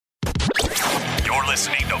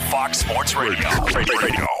listening to Fox Sports Radio.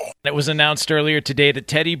 It was announced earlier today that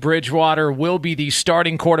Teddy Bridgewater will be the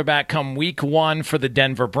starting quarterback come week 1 for the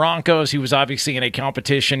Denver Broncos. He was obviously in a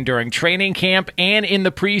competition during training camp and in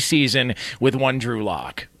the preseason with one Drew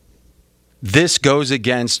Lock. This goes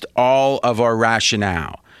against all of our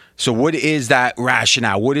rationale. So what is that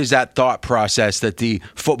rationale? What is that thought process that the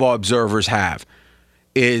football observers have?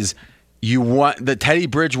 Is you want the Teddy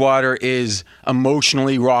Bridgewater is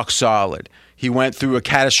emotionally rock solid. He went through a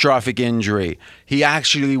catastrophic injury. He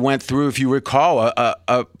actually went through, if you recall,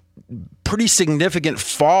 a pretty significant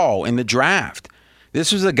fall in the draft.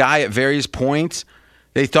 This was a guy at various points,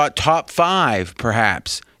 they thought top 5,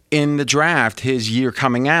 perhaps, in the draft his year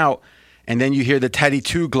coming out. And then you hear the Teddy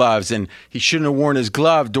 2 gloves, and he shouldn't have worn his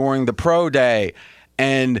glove during the pro day.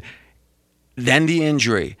 And then the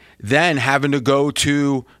injury, then having to go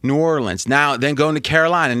to New Orleans, now then going to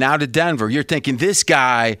Carolina, now to Denver. You're thinking this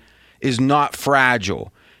guy is not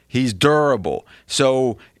fragile. He's durable.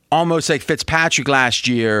 So almost like Fitzpatrick last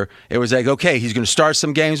year, it was like, okay, he's going to start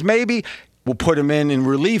some games. Maybe we'll put him in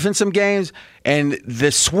relief in some games, and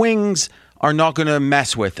the swings are not going to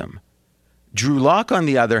mess with him. Drew Lock, on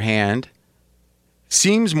the other hand,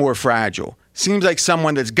 seems more fragile. Seems like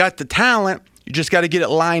someone that's got the talent. You just got to get it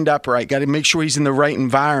lined up right. Got to make sure he's in the right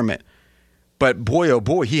environment. But boy, oh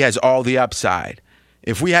boy, he has all the upside.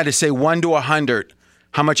 If we had to say 1 to 100,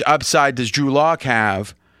 how much upside does Drew Lock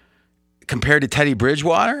have compared to Teddy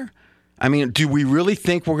Bridgewater? I mean, do we really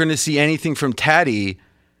think we're going to see anything from Teddy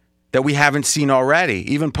that we haven't seen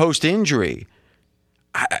already, even post-injury?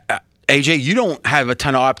 AJ, you don't have a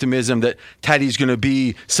ton of optimism that Teddy's going to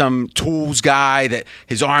be some tools guy, that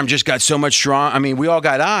his arm just got so much strong. I mean, we all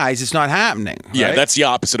got eyes. It's not happening. Right? Yeah, that's the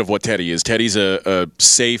opposite of what Teddy is. Teddy's a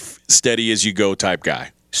safe, steady-as-you-go type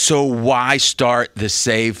guy. So why start the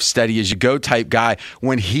safe, steady-as-you-go type guy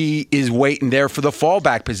when he is waiting there for the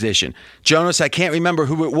fallback position? Jonas, I can't remember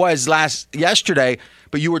who it was yesterday,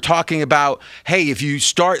 but you were talking about, hey, if you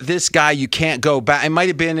start this guy, you can't go back. It might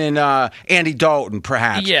have been in Andy Dalton,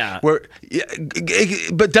 perhaps. Yeah.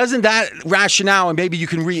 But doesn't that rationale, and maybe you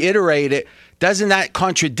can reiterate it, doesn't that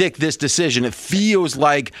contradict this decision? It feels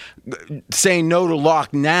like saying no to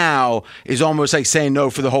Lock now is almost like saying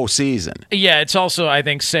no for the whole season. Yeah, it's also, I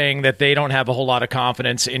think, saying that they don't have a whole lot of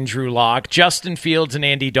confidence in Drew Lock. Justin Fields and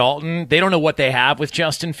Andy Dalton, they don't know what they have with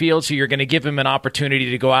Justin Fields, so you're going to give him an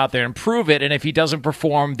opportunity to go out there and prove it, and if he doesn't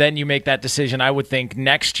perform, then you make that decision, I would think,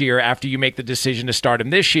 next year after you make the decision to start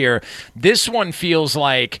him this year. This one feels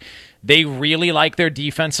like they really like their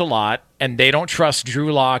defense a lot, and they don't trust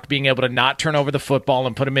Drew Lock being able to not turn over the football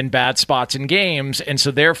and put him in bad spots in games, and so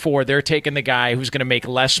therefore they're taking the guy who's going to make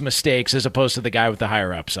less mistakes as opposed to the guy with the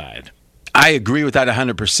higher upside. I agree with that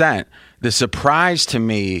 100%. The surprise to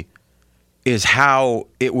me is how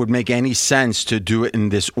it would make any sense to do it in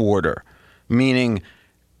this order, meaning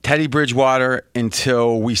Teddy Bridgewater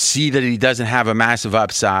until we see that he doesn't have a massive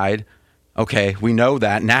upside. Okay, we know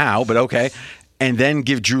that now, but okay. And then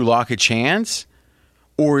give Drew Lock a chance?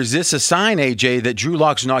 Or is this a sign, AJ, that Drew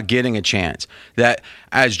Lock's not getting a chance? That,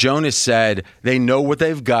 as Jonas said, they know what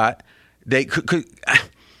they've got. They could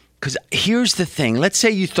because here's the thing. Let's say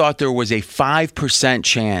you thought there was a 5%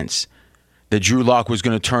 chance that Drew Lock was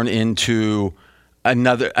going to turn into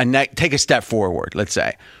take a step forward, let's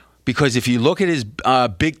say. Because if you look at his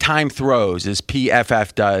big-time throws, as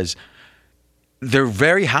PFF does, they're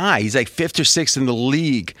very high. He's like 5th or 6th in the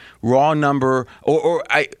league. Raw number,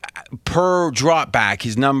 per drop back,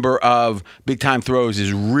 his number of big-time throws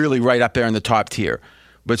is really right up there in the top tier.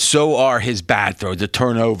 But so are his bad throws, the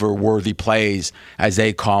turnover-worthy plays, as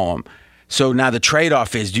they call them. So now the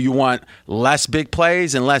trade-off is, do you want less big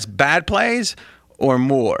plays and less bad plays or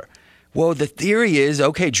more? Well, the theory is,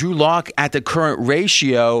 okay, Drew Lock at the current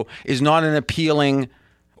ratio is not an appealing,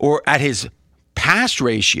 or at his past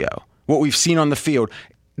ratio, what we've seen on the field,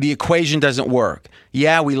 the equation doesn't work.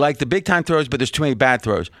 Yeah, we like the big-time throws, but there's too many bad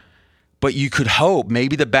throws. But you could hope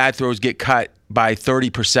maybe the bad throws get cut by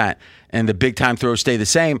 30% and the big-time throws stay the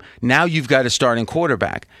same. Now you've got a starting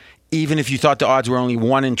quarterback. Even if you thought the odds were only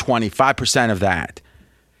 1 in 20, 5% of that.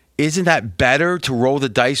 Isn't that better to roll the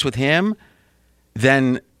dice with him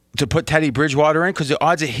than to put Teddy Bridgewater in? Because the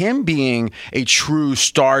odds of him being a true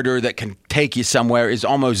starter that can take you somewhere is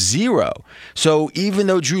almost zero. So even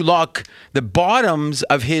though Drew Lock, the bottoms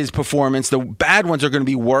of his performance, the bad ones are going to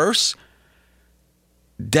be worse,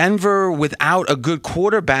 Denver, without a good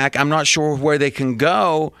quarterback, I'm not sure where they can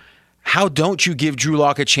go. how don't you give Drew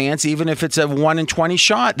Lock a chance, even if it's a 1 in 20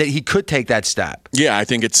 shot that he could take that step? Yeah, I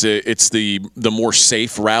think it's the more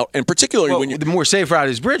safe route, and particularly when the more safe route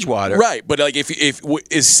is Bridgewater, right? But like, if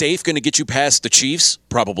is safe going to get you past the Chiefs?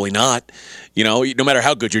 Probably not. No matter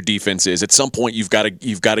how good your defense is, at some point you've got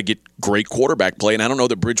to get great quarterback play, and I don't know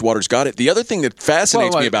that Bridgewater's got it. The other thing that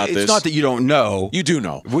fascinates me about this, it's not that you don't know. You do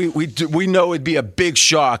know. We know it'd be a big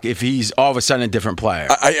shock if he's all of a sudden a different player.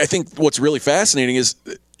 I think what's really fascinating is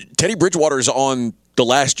Teddy Bridgewater is on the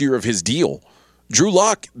last year of his deal. Drew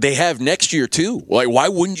Lock, they have next year too. Like, why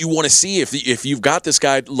wouldn't you want to see if you've got this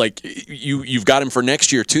guy, like you've got him for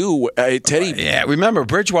next year too? Teddy. Yeah, remember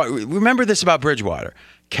Bridgewater. Remember this about Bridgewater.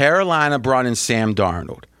 Carolina brought in Sam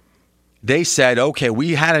Darnold. They said, okay,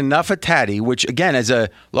 we had enough of Teddy, which again, as a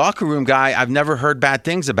locker room guy, I've never heard bad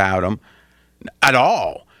things about him at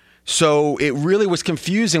all. So it really was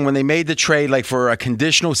confusing when they made the trade, like for a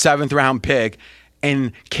conditional 7th round pick.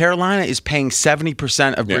 And Carolina is paying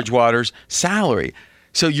 70% of Bridgewater's salary.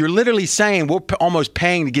 So you're literally saying we're almost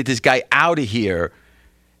paying to get this guy out of here.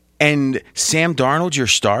 And Sam Darnold, your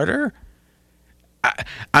starter?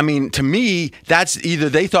 I mean, to me, that's either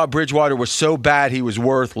they thought Bridgewater was so bad he was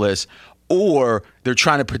worthless, or they're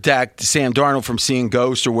trying to protect Sam Darnold from seeing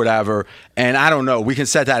ghosts or whatever. And I don't know. We can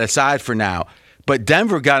set that aside for now. But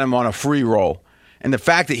Denver got him on a free roll. And the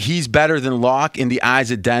fact that he's better than Locke in the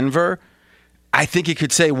eyes of Denver, I think he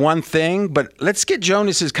could say one thing, but let's get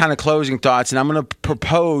Jonas's kind of closing thoughts, and I'm going to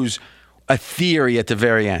propose a theory at the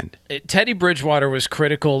very end. Teddy Bridgewater was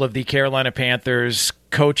critical of the Carolina Panthers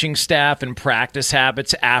coaching staff and practice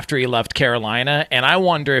habits after he left Carolina, and I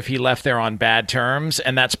wonder if he left there on bad terms,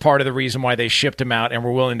 and that's part of the reason why they shipped him out and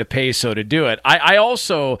were willing to pay so to do it. I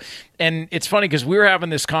also, and it's funny because we were having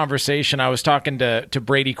this conversation, I was talking to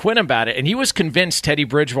Brady Quinn about it, and he was convinced Teddy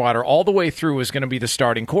Bridgewater all the way through was going to be the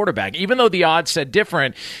starting quarterback, even though the odds said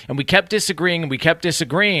different, and we kept disagreeing,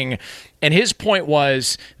 and his point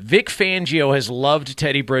was Vic Fangio has loved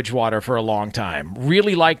Teddy Bridgewater for a long time,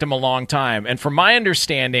 really liked him a long time, and from my understanding,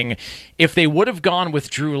 if they would have gone with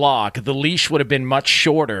Drew Lock, the leash would have been much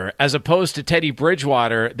shorter, as opposed to Teddy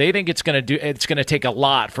Bridgewater. They think it's going to take a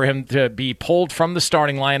lot for him to be pulled from the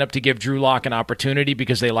starting lineup to give Drew Lock an opportunity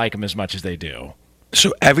because they like him as much as they do.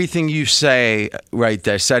 So everything you said right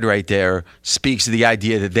there, speaks to the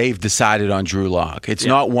idea that they've decided on Drew Lock. It's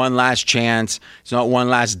not one last chance. It's not one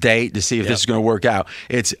last date to see if this is going to work out.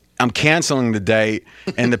 It's I'm canceling the date,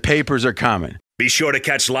 and the papers are coming. Be sure to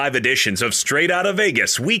catch live editions of Straight Outta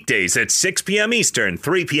Vegas weekdays at 6 p.m. Eastern,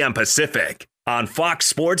 3 p.m. Pacific on Fox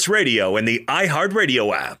Sports Radio and the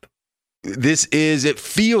iHeartRadio app. It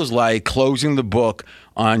feels like closing the book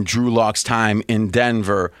on Drew Lock's time in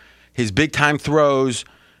Denver. His big-time throws,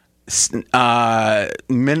 7th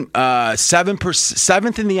in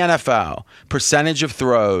the NFL, percentage of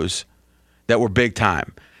throws that were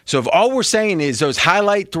big-time. So if all we're saying is those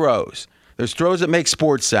highlight throws, those throws that make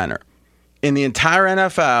SportsCenter, in the entire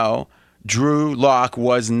NFL, Drew Lock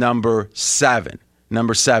was number 7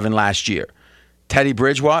 last year. Teddy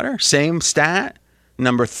Bridgewater, same stat,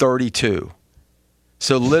 number 32.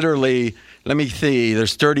 So literally, let me see,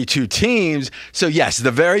 there's 32 teams. So yes, the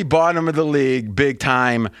very bottom of the league, big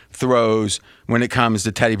time throws when it comes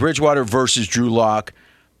to Teddy Bridgewater versus Drew Lock.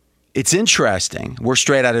 It's interesting. We're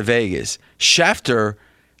Straight Outta Vegas. Schefter,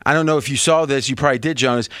 I don't know if you saw this, you probably did,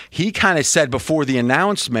 Jonas. He kind of said before the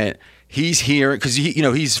announcement, he's here because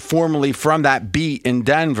he's formerly from that beat in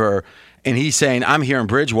Denver, and he's saying, I'm here in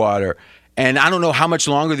Bridgewater. And I don't know how much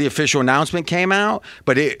longer the official announcement came out,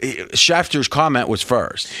 but Schefter's comment was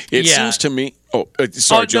first. It seems to me.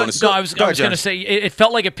 Sorry, Jonas. I was going to say it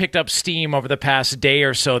felt like it picked up steam over the past day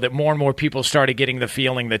or so that more and more people started getting the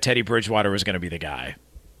feeling that Teddy Bridgewater was going to be the guy.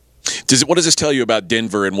 What does this tell you about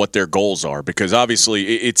Denver and what their goals are? Because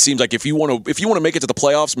obviously, it seems like if you want to make it to the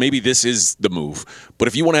playoffs, maybe this is the move. But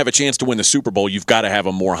if you want to have a chance to win the Super Bowl, you've got to have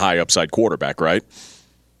a more high upside quarterback, right?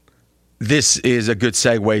 This is a good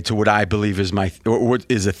segue to what I believe is what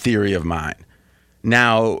is a theory of mine.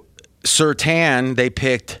 Now, Surtain, they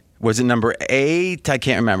picked, was it number 8? I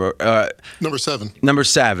can't remember. Number 7. Number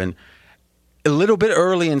 7. A little bit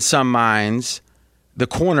early in some minds, the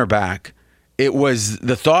cornerback.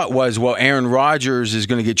 The thought was, well, Aaron Rodgers is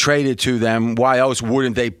going to get traded to them. Why else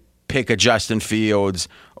wouldn't they pick a Justin Fields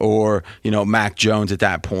or, Mac Jones at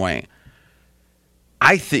that point?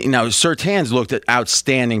 I think now Surtain's looked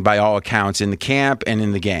outstanding by all accounts in the camp and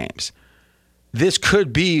in the games. This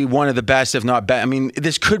could be one of the best, if not best. I mean,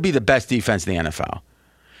 this could be the best defense in the NFL.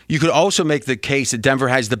 You could also make the case that Denver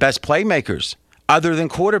has the best playmakers other than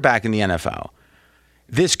quarterback in the NFL.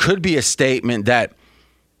 This could be a statement that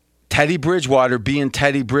Teddy Bridgewater being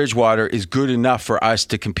Teddy Bridgewater is good enough for us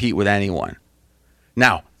to compete with anyone.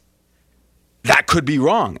 Now, that could be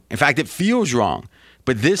wrong. In fact, it feels wrong.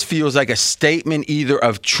 But this feels like a statement either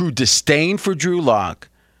of true disdain for Drew Lock,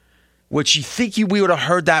 which you think we would have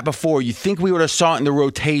heard that before. You think we would have saw it in the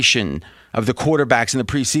rotation of the quarterbacks in the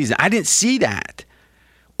preseason. I didn't see that.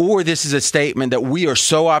 Or this is a statement that we are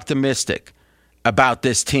so optimistic about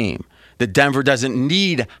this team that Denver doesn't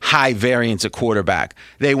need high variance at quarterback.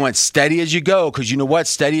 They went steady as you go because you know what?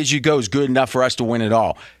 Steady as you go is good enough for us to win it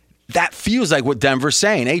all. That feels like what Denver's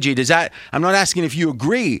saying. AJ, does that? I'm not asking if you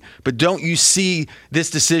agree, but don't you see this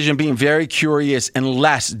decision being very curious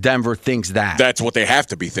unless Denver thinks that? That's what they have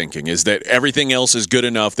to be thinking, is that everything else is good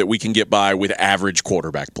enough that we can get by with average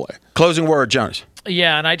quarterback play. Closing word, Jonas.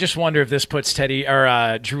 Yeah, and I just wonder if this puts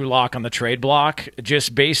Drew Lock on the trade block,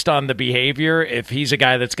 just based on the behavior. If he's a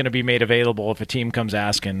guy that's going to be made available if a team comes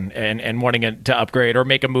asking and wanting to upgrade or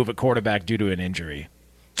make a move at quarterback due to an injury.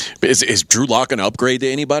 Is Drew Lock an upgrade to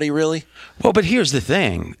anybody, really? Well, but here's the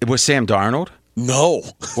thing. Was Sam Darnold? No.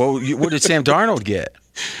 Well, what did Sam Darnold get?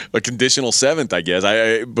 A conditional seventh, I guess.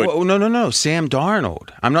 Well, no. Sam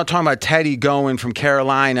Darnold. I'm not talking about Teddy going from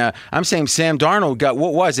Carolina. I'm saying Sam Darnold got,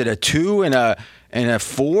 what was it, a 2 and a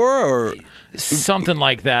 4 or something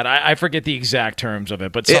like that. I forget the exact terms of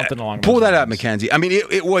it, but something along those lines. Pull that up, Mackenzie. I mean,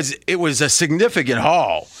 it was a significant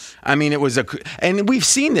haul. I mean, and we've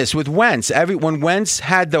seen this with Wentz. When Wentz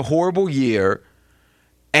had the horrible year,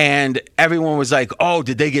 and everyone was like, "Oh,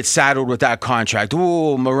 did they get saddled with that contract?"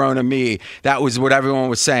 Ooh, Marona me. That was what everyone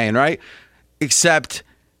was saying, right? Except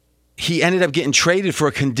he ended up getting traded for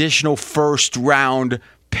a conditional first-round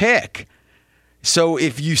pick. So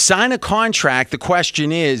if you sign a contract, the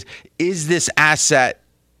question is this asset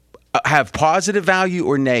have positive value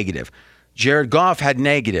or negative? Jared Goff had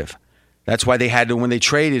negative. That's why they had to, when they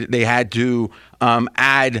traded, they had to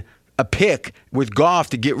add a pick with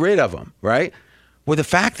Goff to get rid of him, right? Well, the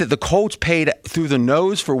fact that the Colts paid through the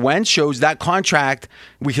nose for Wentz shows that contract,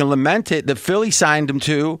 we can lament it, that Philly signed him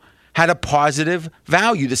to, had a positive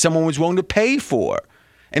value that someone was willing to pay for.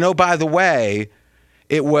 And oh, by the way,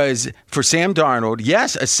 it was for Sam Darnold,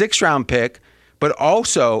 yes, a 6th-round pick, but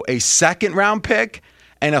also a 2nd-round pick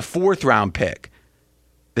and a 4th-round pick.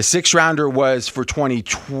 The 6th-rounder was for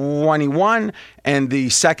 2021, and the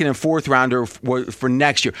 2nd and 4th rounder was for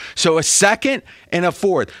next year. So a 2nd and a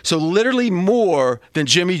 4th. So literally more than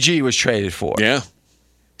Jimmy G was traded for. Yeah.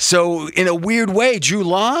 So in a weird way, Drew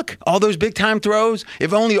Lock, all those big-time throws,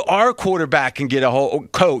 if only our quarterback can get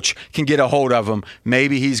coach can get a hold of him,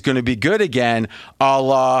 maybe he's going to be good again, a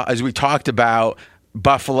la, as we talked about,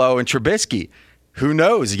 Buffalo and Trubisky. Who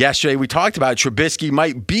knows? Yesterday we talked about Trubisky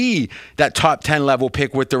might be that top 10 level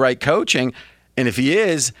pick with the right coaching. And if he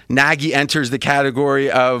is, Nagy enters the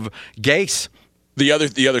category of Gase. The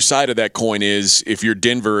other side of that coin is if you're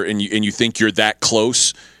Denver and you think you're that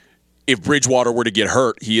close, if Bridgewater were to get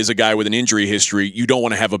hurt, he is a guy with an injury history. You don't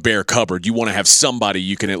want to have a bare cupboard. You want to have somebody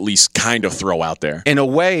you can at least kind of throw out there. In a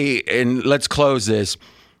way, and let's close this,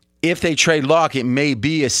 if they trade Locke, it may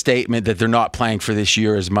be a statement that they're not playing for this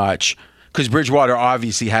year as much. Because Bridgewater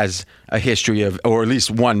obviously has a history of, or at least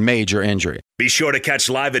one major injury. Be sure to catch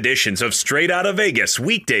live editions of Straight Outta Vegas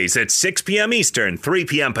weekdays at 6 p.m. Eastern, 3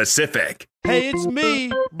 p.m. Pacific. Hey, it's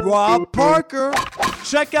me, Rob Parker.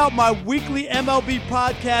 Check out my weekly MLB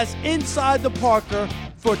podcast, Inside the Parker,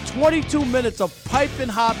 for 22 minutes of piping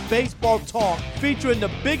hot baseball talk featuring the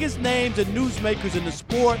biggest names and newsmakers in the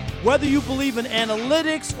sport. Whether you believe in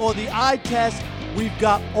analytics or the eye test, we've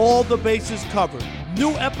got all the bases covered.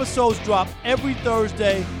 New episodes drop every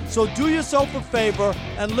Thursday, so do yourself a favor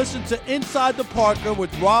and listen to Inside the Parker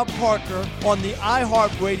with Rob Parker on the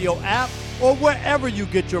iHeartRadio app or wherever you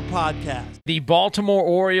get your podcast. The Baltimore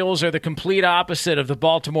Orioles are the complete opposite of the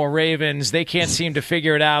Baltimore Ravens. They can't seem to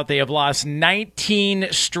figure it out. They have lost 19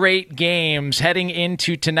 straight games heading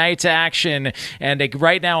into tonight's action. And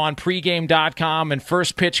right now on pregame.com, and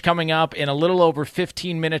first pitch coming up in a little over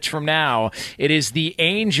 15 minutes from now, it is the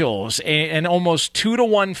Angels, an almost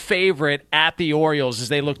 2-1 favorite at the Orioles as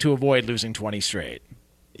they look to avoid losing 20 straight.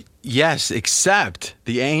 Yes, except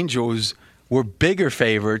the Angels were bigger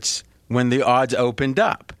favorites when the odds opened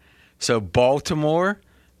up. So Baltimore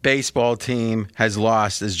baseball team has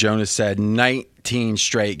lost, as Jonas said, 19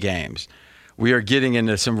 straight games. We are getting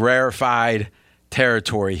into some rarefied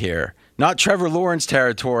territory here. Not Trevor Lawrence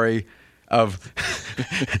territory of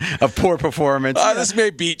poor performance. This may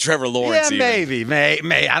beat Trevor Lawrence. Yeah, maybe.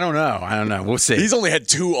 May. I don't know. We'll see. He's only had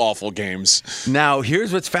 2 awful games. Now,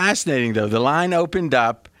 here's what's fascinating, though. The line opened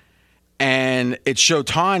up, and it showed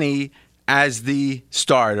Tawny as the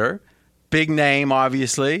starter. Big name,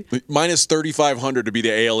 obviously. Minus 3,500 to be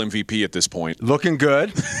the AL MVP at this point. Looking good.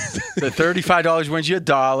 The $35 wins you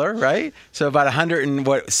 $1, right? So about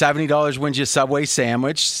 $70 wins you a Subway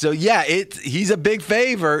sandwich. So yeah, he's a big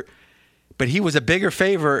favorite, but he was a bigger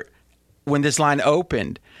favorite when this line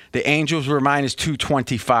opened. The Angels were minus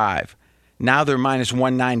 225. Now they're minus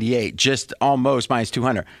 198, just almost minus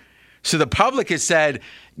 200. So the public has said,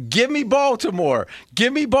 give me Baltimore.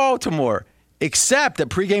 Give me Baltimore. Except at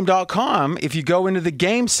pregame.com, if you go into the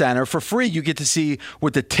game center for free, you get to see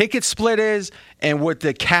what the ticket split is and what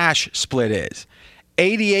the cash split is.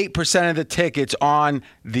 88% of the tickets on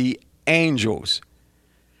the Angels.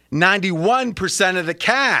 91% of the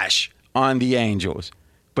cash on the Angels.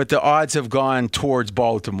 But the odds have gone towards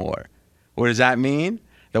Baltimore. What does that mean?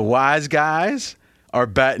 The wise guys are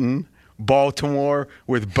betting Baltimore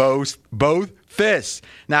with both fists.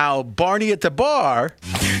 Now, Barney at the bar.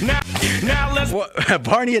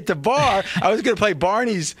 Barney at the bar. I was going to play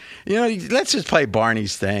Barney's. Let's just play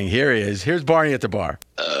Barney's thing. Here he is. Here's Barney at the bar.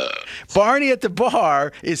 Barney at the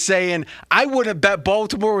bar is saying, I wouldn't bet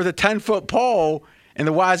Baltimore with a 10-foot pole. And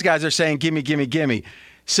the wise guys are saying, gimme, gimme, gimme.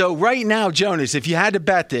 So right now, Jonas, if you had to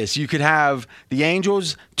bet this, you could have the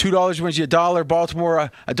Angels, $2 wins you $1,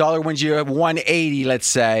 Baltimore, $1 wins you $1.80, let's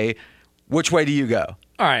say. Which way do you go?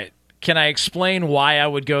 All right. Can I explain why I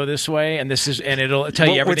would go this way? And it'll tell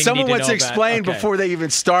you everything. When someone you need wants to explain before they even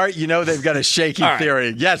start, they've got a shaky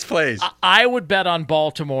theory. Yes, please. I would bet on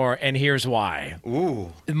Baltimore, and here's why.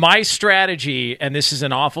 Ooh. My strategy, and this is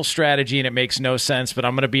an awful strategy, and it makes no sense, but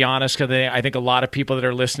I'm going to be honest because I think a lot of people that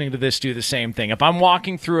are listening to this do the same thing. If I'm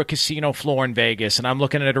walking through a casino floor in Vegas and I'm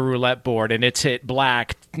looking at a roulette board and it's hit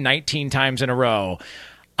black 19 times in a row,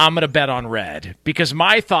 I'm going to bet on red because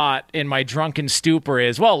my thought in my drunken stupor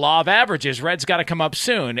is, well, law of averages, red's got to come up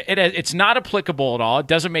soon. It's not applicable at all. It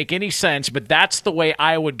doesn't make any sense, but that's the way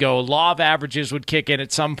I would go. Law of averages would kick in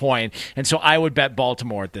at some point, and so I would bet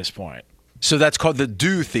Baltimore at this point. So that's called the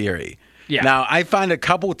do theory. Yeah. Now, I find a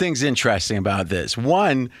couple things interesting about this.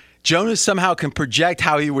 One, Jonas somehow can project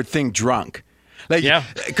how he would think drunk.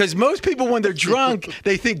 Because most people, when they're drunk,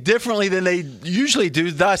 they think differently than they usually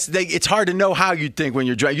do. Thus, it's hard to know how you'd think when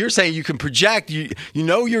you're drunk. You're saying you can project. You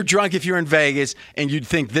know you're drunk if you're in Vegas, and you'd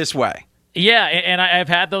think this way. Yeah, and I've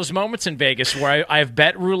had those moments in Vegas where I've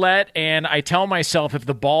bet roulette, and I tell myself, if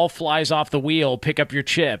the ball flies off the wheel, pick up your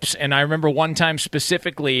chips. And I remember one time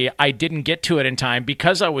specifically, I didn't get to it in time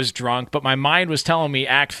because I was drunk, but my mind was telling me,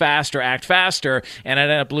 act faster, and I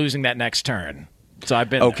ended up losing that next turn. So I've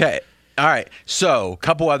been okay. All right, so a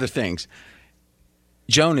couple other things.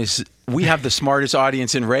 Jonas, we have the smartest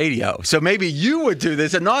audience in radio, so maybe you would do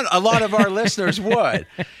this, and not a lot of our listeners would.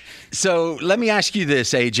 So let me ask you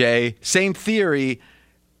this, AJ. Same theory.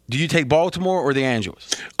 Do you take Baltimore or the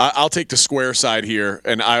Angels? I'll take the square side here,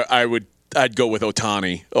 and I'd go with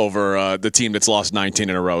Ohtani over the team that's lost 19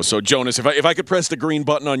 in a row. So, Jonas, if I could press the green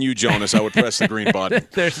button on you, Jonas, I would press the green button.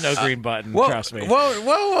 There's no green button, trust me.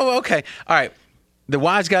 Whoa, okay. All right. The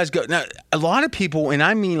wise guys go. Now, a lot of people, and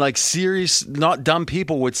I mean like serious, not dumb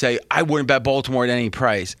people, would say, I wouldn't bet Baltimore at any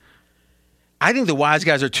price. I think the wise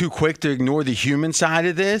guys are too quick to ignore the human side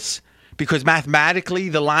of this because mathematically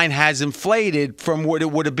the line has inflated from what it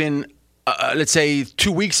would have been, let's say, 2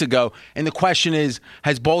 weeks ago. And the question is,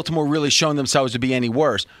 has Baltimore really shown themselves to be any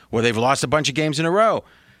worse? Well, they've lost a bunch of games in a row.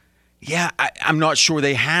 Yeah, I'm not sure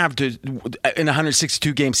they have to in a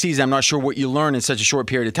 162-game season. I'm not sure what you learn in such a short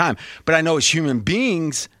period of time. But I know as human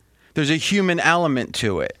beings, there's a human element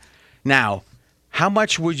to it. Now, how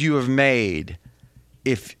much would you have made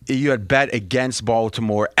if you had bet against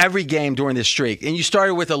Baltimore every game during this streak? And you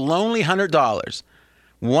started with a lonely $100,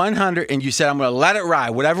 100, and you said, I'm going to let it ride.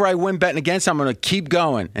 Whatever I win betting against, I'm going to keep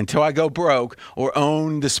going until I go broke or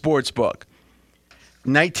own the sports book.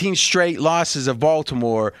 19 straight losses of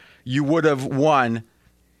Baltimore, you would have won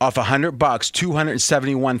off $100,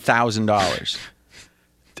 $271,000.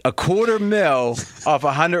 $250,000 off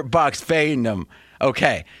 $100 fading them.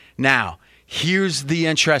 Okay, now here's the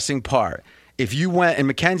interesting part. If you went, and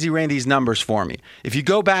Mackenzie ran these numbers for me, if you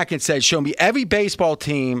go back and said, show me every baseball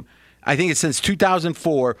team, I think it's since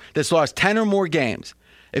 2004, that's lost 10 or more games.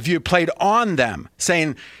 If you played on them,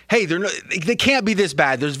 saying, hey, they can't be this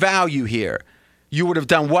bad, there's value here, you would have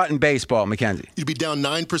done what in baseball, Mackenzie? You'd be down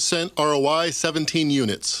 9% ROI, 17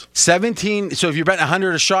 units. 17. So if you're betting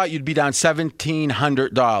 100 a shot, you'd be down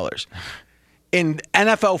 $1,700. In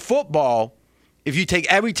NFL football, if you take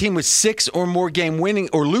every team with 6 or more game winning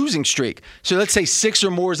or losing streak, so let's say 6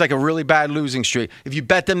 or more is like a really bad losing streak. If you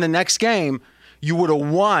bet them the next game, you would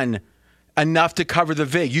have won enough to cover the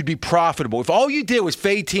VIG. You'd be profitable. If all you did was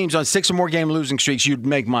fade teams on 6 or more game losing streaks, you'd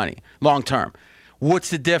make money long term. What's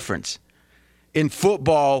the difference? in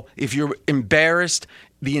football, if you're embarrassed,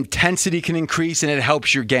 the intensity can increase and it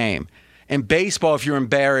helps your game. In baseball, if you're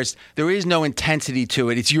embarrassed, there is no intensity to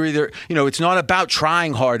it. It's it's not about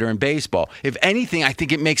trying harder in baseball. If anything, I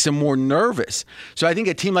think it makes them more nervous. So I think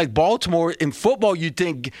a team like Baltimore, in football, you'd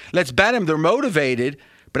think, let's bet them, they're motivated.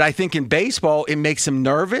 But I think in baseball, it makes them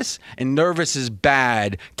nervous, and nervous is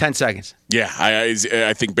bad. 10 seconds. Yeah,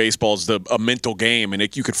 I think baseball's a mental game,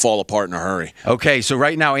 and you could fall apart in a hurry. Okay, so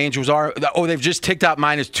right now, Angels they've just ticked out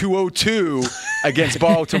minus 202 against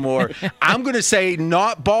Baltimore. I'm going to say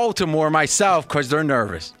not Baltimore myself because they're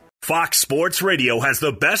nervous. Fox Sports Radio has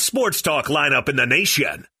the best sports talk lineup in the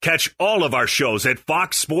nation. Catch all of our shows at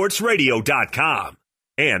foxsportsradio.com.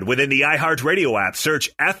 And within the iHeartRadio app,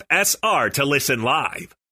 search FSR to listen live.